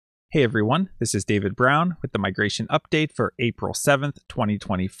Hey everyone, this is David Brown with the migration update for April 7th,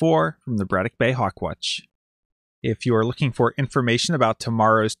 2024 from the Braddock Bay Hawk Watch. If you are looking for information about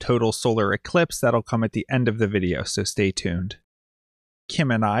tomorrow's total solar eclipse, that'll come at the end of the video, so stay tuned.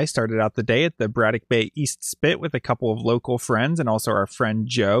 Kim and I started out the day at the Braddock Bay East Spit with a couple of local friends and also our friend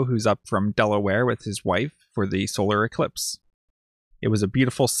Joe, who's up from Delaware with his wife for the solar eclipse. It was a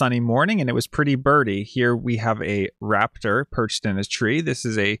beautiful sunny morning and it was pretty birdy. Here we have a raptor perched in a tree. This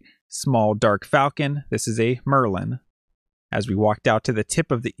is a small dark falcon. This is a merlin. As we walked out to the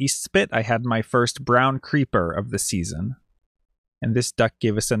tip of the East Spit, I had my first brown creeper of the season. And this duck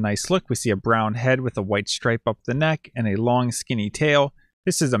gave us a nice look. We see a brown head with a white stripe up the neck and a long skinny tail.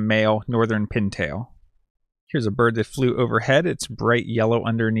 This is a male northern pintail. Here's a bird that flew overhead. It's bright yellow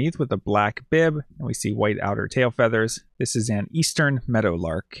underneath with a black bib, and we see white outer tail feathers. This is an eastern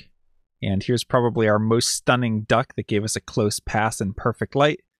meadowlark. And here's probably our most stunning duck that gave us a close pass in perfect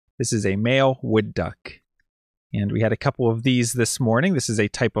light. This is a male wood duck. And we had a couple of these this morning. This is a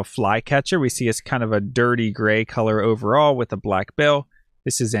type of flycatcher. We see it's kind of a dirty gray color overall with a black bill.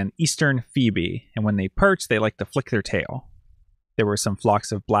 This is an eastern phoebe, and when they perch, they like to flick their tail. There were some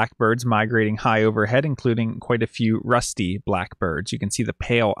flocks of blackbirds migrating high overhead, including quite a few rusty blackbirds. You can see the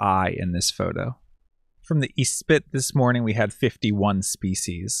pale eye in this photo. From the East Spit this morning, we had 51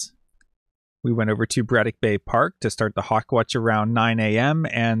 species. We went over to Braddock Bay Park to start the Hawk Watch around 9 a.m.,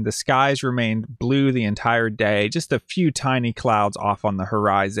 and the skies remained blue the entire day. Just a few tiny clouds off on the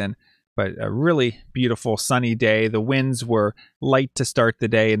horizon, but a really beautiful sunny day. The winds were light to start the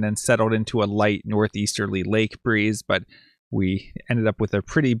day and then settled into a light northeasterly lake breeze, but we ended up with a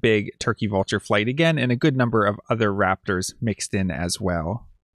pretty big turkey vulture flight again, and a good number of other raptors mixed in as well.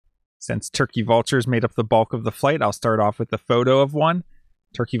 Since turkey vultures made up the bulk of the flight, I'll start off with a photo of one.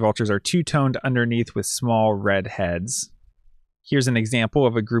 Turkey vultures are two-toned underneath with small red heads. Here's an example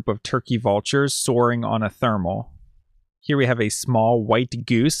of a group of turkey vultures soaring on a thermal. Here we have a small white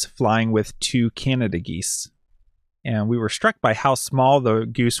goose flying with two Canada geese. And we were struck by how small the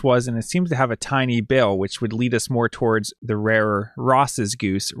goose was, and it seems to have a tiny bill, which would lead us more towards the rarer Ross's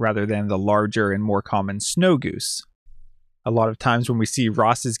goose rather than the larger and more common snow goose. A lot of times when we see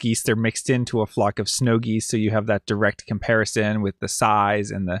Ross's geese, they're mixed into a flock of snow geese, so you have that direct comparison with the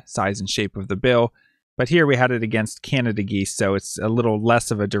size and shape of the bill. But here we had it against Canada geese, so it's a little less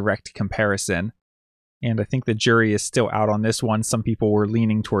of a direct comparison. And I think the jury is still out on this one. Some people were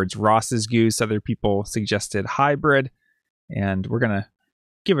leaning towards Ross's goose. Other people suggested hybrid. And we're going to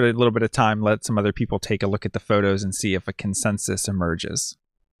give it a little bit of time, let some other people take a look at the photos and see if a consensus emerges.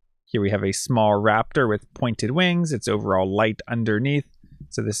 Here we have a small raptor with pointed wings. It's overall light underneath.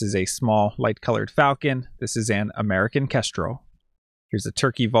 So this is a small light-colored falcon. This is an American kestrel. Here's a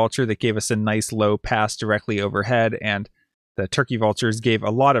turkey vulture that gave us a nice low pass directly overhead, and the turkey vultures gave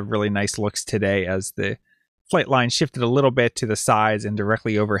a lot of really nice looks today as the flight line shifted a little bit to the sides, and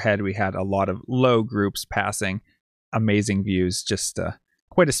directly overhead we had a lot of low groups passing. Amazing views, just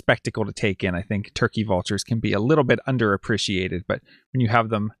quite a spectacle to take in. I think turkey vultures can be a little bit underappreciated, but when you have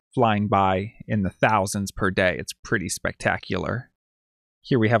them flying by in the thousands per day, it's pretty spectacular.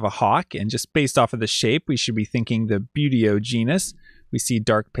 Here we have a hawk, and just based off of the shape, we should be thinking the Buteo genus. We see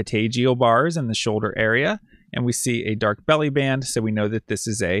dark patagial bars in the shoulder area, and we see a dark belly band, so we know that this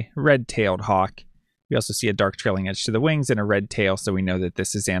is a red-tailed hawk. We also see a dark trailing edge to the wings and a red tail, so we know that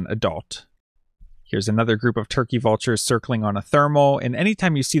this is an adult. Here's another group of turkey vultures circling on a thermal, and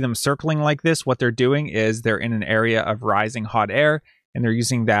anytime you see them circling like this, what they're doing is they're in an area of rising hot air, and they're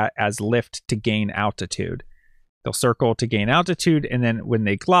using that as lift to gain altitude. They'll circle to gain altitude, and then when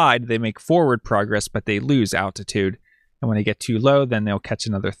they glide, they make forward progress, but they lose altitude. And when they get too low, then they'll catch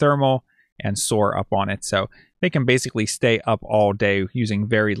another thermal and soar up on it. So they can basically stay up all day using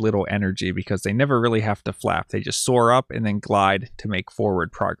very little energy because they never really have to flap. They just soar up and then glide to make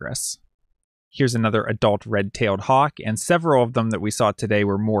forward progress. Here's another adult red-tailed hawk, and several of them that we saw today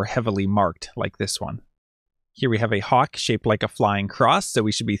were more heavily marked, like this one. Here we have a hawk shaped like a flying cross, so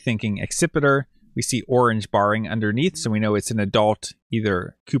we should be thinking accipiter. We see orange barring underneath, so we know it's an adult,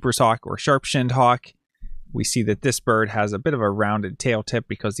 either Cooper's hawk or sharp-shinned hawk. We see that this bird has a bit of a rounded tail tip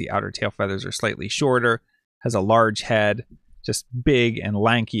because the outer tail feathers are slightly shorter, has a large head, just big and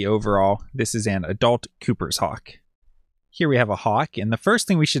lanky overall. This is an adult Cooper's hawk. Here we have a hawk, and the first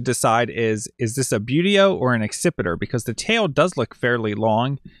thing we should decide is this a Buteo or an accipiter? Because the tail does look fairly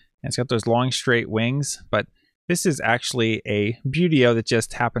long, and it's got those long straight wings, but this is actually a Buteo that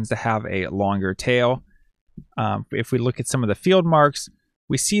just happens to have a longer tail. If we look at some of the field marks,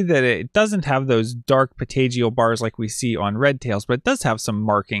 we see that it doesn't have those dark patagial bars like we see on red tails, but it does have some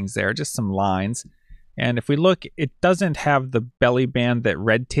markings there, just some lines. And if we look, it doesn't have the belly band that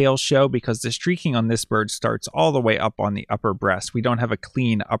red tails show because the streaking on this bird starts all the way up on the upper breast. We don't have a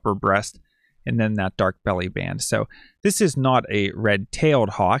clean upper breast and then that dark belly band. So this is not a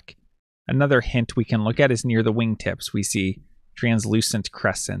red-tailed hawk. Another hint we can look at is near the wingtips. We see translucent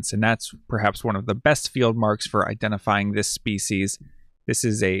crescents, and that's perhaps one of the best field marks for identifying this species. This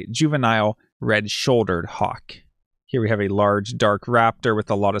is a juvenile red-shouldered hawk. Here we have a large dark raptor with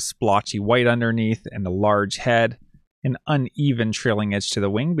a lot of splotchy white underneath and a large head, an uneven trailing edge to the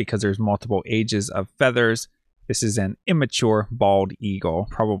wing because there's multiple ages of feathers. This is an immature bald eagle,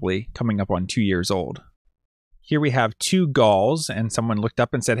 probably coming up on 2 years old. Here we have two gulls, and someone looked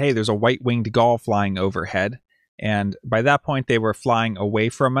up and said, hey, there's a white-winged gull flying overhead. And by that point, they were flying away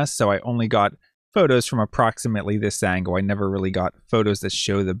from us, so I only got photos from approximately this angle. I never really got photos that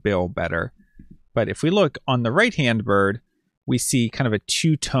show the bill better. But if we look on the right-hand bird, we see kind of a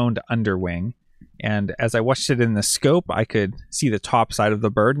two-toned underwing. And as I watched it in the scope, I could see the top side of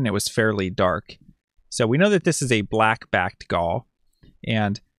the bird, and it was fairly dark. So we know that this is a black-backed gull.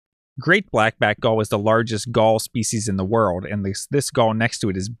 And great black-backed gull is the largest gull species in the world, and this gull next to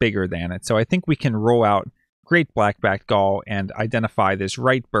it is bigger than it. So I think we can rule out great black-backed gull and identify this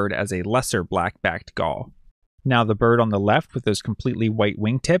right bird as a lesser black-backed gull. Now the bird on the left with those completely white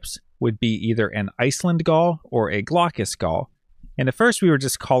wingtips would be either an Iceland gull or a glaucous gull. And at first we were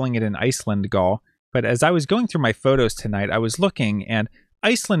just calling it an Iceland gull, but as I was going through my photos tonight, I was looking, and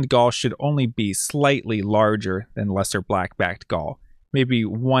Iceland gull should only be slightly larger than lesser black-backed gull, maybe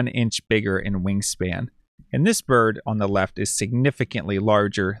 1 inch bigger in wingspan. And this bird on the left is significantly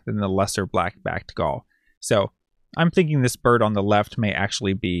larger than the lesser black-backed gull. So I'm thinking this bird on the left may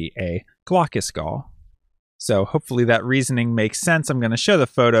actually be a glaucous gull. So hopefully that reasoning makes sense. I'm going to show the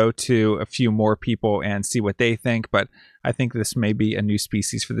photo to a few more people and see what they think, but I think this may be a new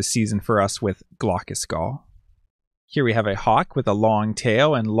species for the season for us with glaucous gull. Here we have a hawk with a long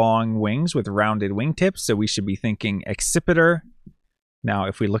tail and long wings with rounded wingtips, so we should be thinking accipiter. Now,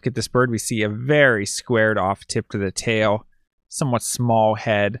 if we look at this bird, we see a very squared off tip to the tail, somewhat small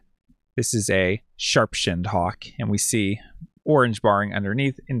head. This is a sharp-shinned hawk, and we see orange barring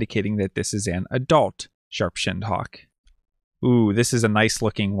underneath, indicating that this is an adult sharp-shinned hawk. Ooh, this is a nice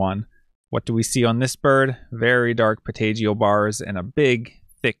looking one. What do we see on this bird? Very dark patagial bars and a big,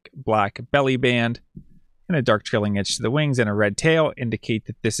 thick black belly band, and a dark trailing edge to the wings and a red tail indicate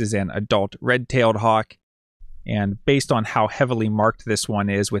that this is an adult red-tailed hawk. And based on how heavily marked this one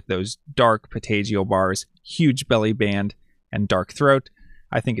is with those dark patagial bars, huge belly band, and dark throat,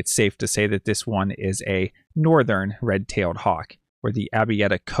 I think it's safe to say that this one is a northern red-tailed hawk, or the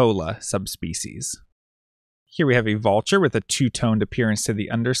Abietacola subspecies. Here we have a vulture with a two-toned appearance to the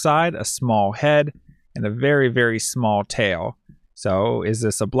underside, a small head, and a very, very small tail. So is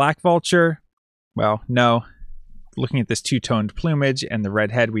this a black vulture? Well, no. Looking at this two-toned plumage and the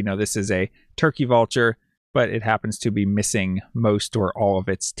red head, we know this is a turkey vulture, but it happens to be missing most or all of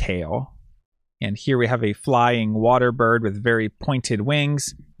its tail. And here we have a flying water bird with very pointed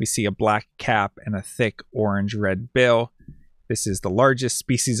wings. We see a black cap and a thick orange-red bill. This is the largest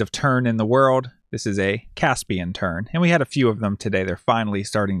species of tern in the world. This is a Caspian tern, and we had a few of them today. They're finally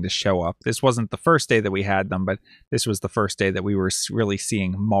starting to show up. This wasn't the first day that we had them, but this was the first day that we were really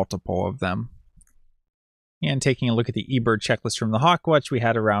seeing multiple of them. And taking a look at the eBird checklist from the Hawk Watch, we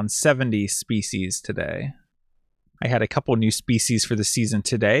had around 70 species today. I had a couple new species for the season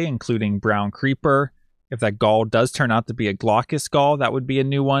today, including brown creeper. If that gull does turn out to be a glaucous gull, that would be a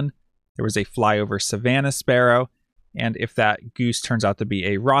new one. There was a flyover savanna sparrow. And if that goose turns out to be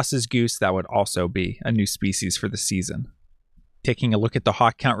a Ross's goose, that would also be a new species for the season. Taking a look at the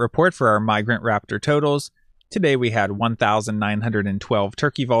hawk count report for our migrant raptor totals, today we had 1,912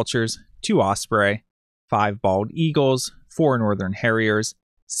 turkey vultures, 2 osprey, 5 bald eagles, 4 northern harriers,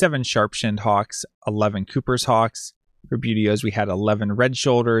 7 sharp-shinned hawks, 11 Cooper's hawks. For Buteos, we had 11 red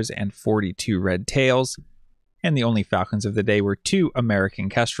shoulders and 42 red tails. And the only falcons of the day were 2 American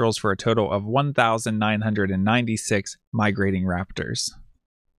kestrels for a total of 1,996 migrating raptors.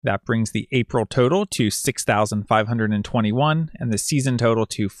 That brings the April total to 6,521 and the season total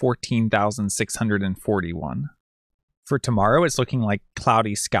to 14,641. For tomorrow, it's looking like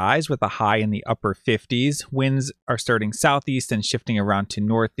cloudy skies with a high in the upper 50s. Winds are starting southeast and shifting around to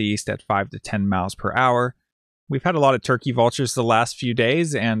northeast at 5 to 10 miles per hour. We've had a lot of turkey vultures the last few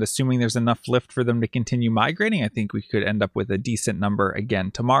days, and assuming there's enough lift for them to continue migrating, I think we could end up with a decent number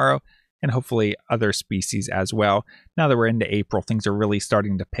again tomorrow, and hopefully other species as well. Now that we're into April, things are really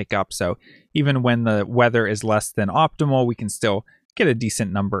starting to pick up, so even when the weather is less than optimal, we can still get a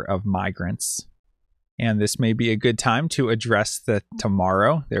decent number of migrants. And this may be a good time to address that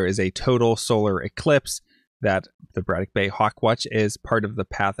tomorrow there is a total solar eclipse that the Braddock Bay Hawk Watch is part of the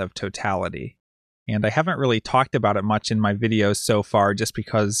path of totality. And I haven't really talked about it much in my videos so far just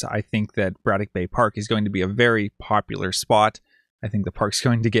because I think that Braddock Bay Park is going to be a very popular spot. I think the park's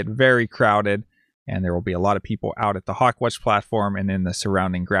going to get very crowded and there will be a lot of people out at the Hawk Watch platform and in the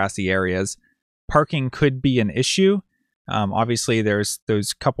surrounding grassy areas. Parking could be an issue. Obviously, there's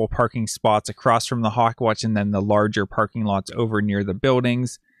those couple parking spots across from the Hawk Watch and then the larger parking lots over near the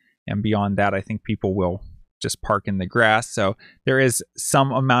buildings. And beyond that, I think people will just park in the grass. So there is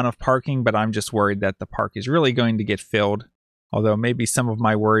some amount of parking, but I'm just worried that the park is really going to get filled. Although maybe some of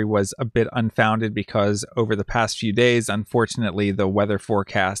my worry was a bit unfounded because over the past few days, unfortunately, the weather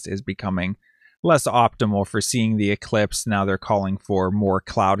forecast is becoming less optimal for seeing the eclipse. Now they're calling for more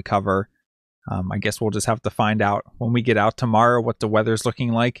cloud cover. I guess we'll just have to find out when we get out tomorrow what the weather's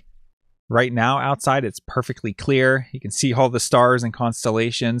looking like. Right now outside it's perfectly clear. You can see all the stars and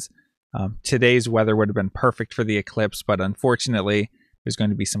constellations. Today's weather would have been perfect for the eclipse, but unfortunately there's going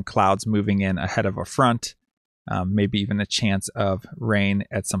to be some clouds moving in ahead of a front. Maybe even a chance of rain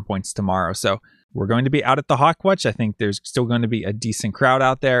at some points tomorrow. So we're going to be out at the Hawk Watch. I think there's still going to be a decent crowd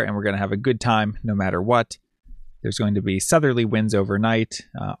out there and we're going to have a good time no matter what. There's going to be southerly winds overnight.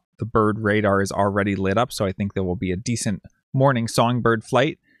 The bird radar is already lit up, so I think there will be a decent morning songbird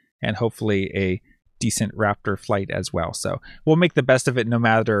flight and hopefully a decent raptor flight as well. So we'll make the best of it no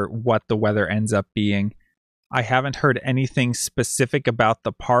matter what the weather ends up being. I haven't heard anything specific about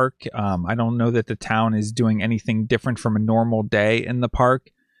the park. I don't know that the town is doing anything different from a normal day in the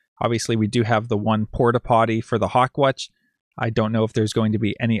park. Obviously, we do have the one porta potty for the Hawk Watch. I don't know if there's going to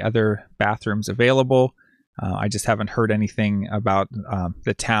be any other bathrooms available. I just haven't heard anything about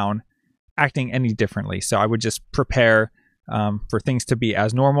the town acting any differently. So I would just prepare for things to be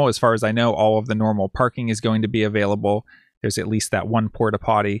as normal. As far as I know, all of the normal parking is going to be available. There's at least that one porta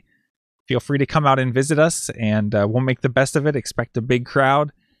potty. Feel free to come out and visit us and we'll make the best of it. Expect a big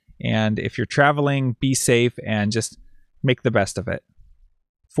crowd. And if you're traveling, be safe and just make the best of it.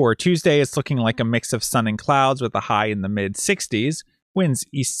 For Tuesday, it's looking like a mix of sun and clouds with a high in the mid 60s. Winds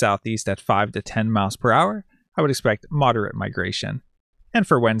east-southeast at 5 to 10 miles per hour. I would expect moderate migration. And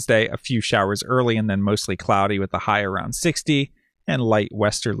for Wednesday, a few showers early and then mostly cloudy with a high around 60 and light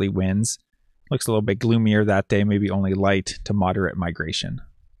westerly winds. Looks a little bit gloomier that day, maybe only light to moderate migration.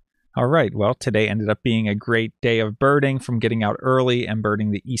 All right, well, today ended up being a great day of birding, from getting out early and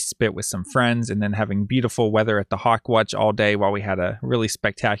birding the East Spit with some friends and then having beautiful weather at the Hawk Watch all day while we had a really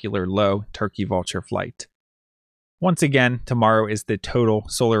spectacular low turkey vulture flight. Once again, tomorrow is the total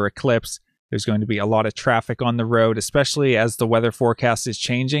solar eclipse. There's going to be a lot of traffic on the road, especially as the weather forecast is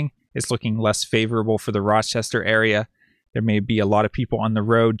changing. It's looking less favorable for the Rochester area. There may be a lot of people on the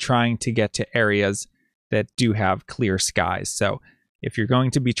road trying to get to areas that do have clear skies. So if you're going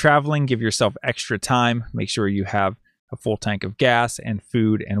to be traveling, give yourself extra time. Make sure you have a full tank of gas and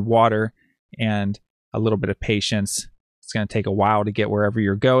food and water and a little bit of patience. It's going to take a while to get wherever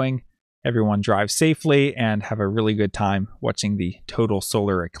you're going. Everyone drive safely and have a really good time watching the total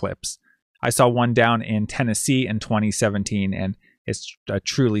solar eclipse. I saw one down in Tennessee in 2017 and it's a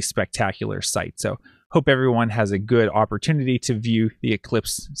truly spectacular sight. So hope everyone has a good opportunity to view the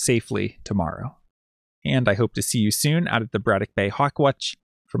eclipse safely tomorrow. And I hope to see you soon out at the Braddock Bay Hawk Watch.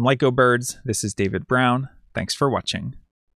 From Eco Birds, this is David Brown. Thanks for watching.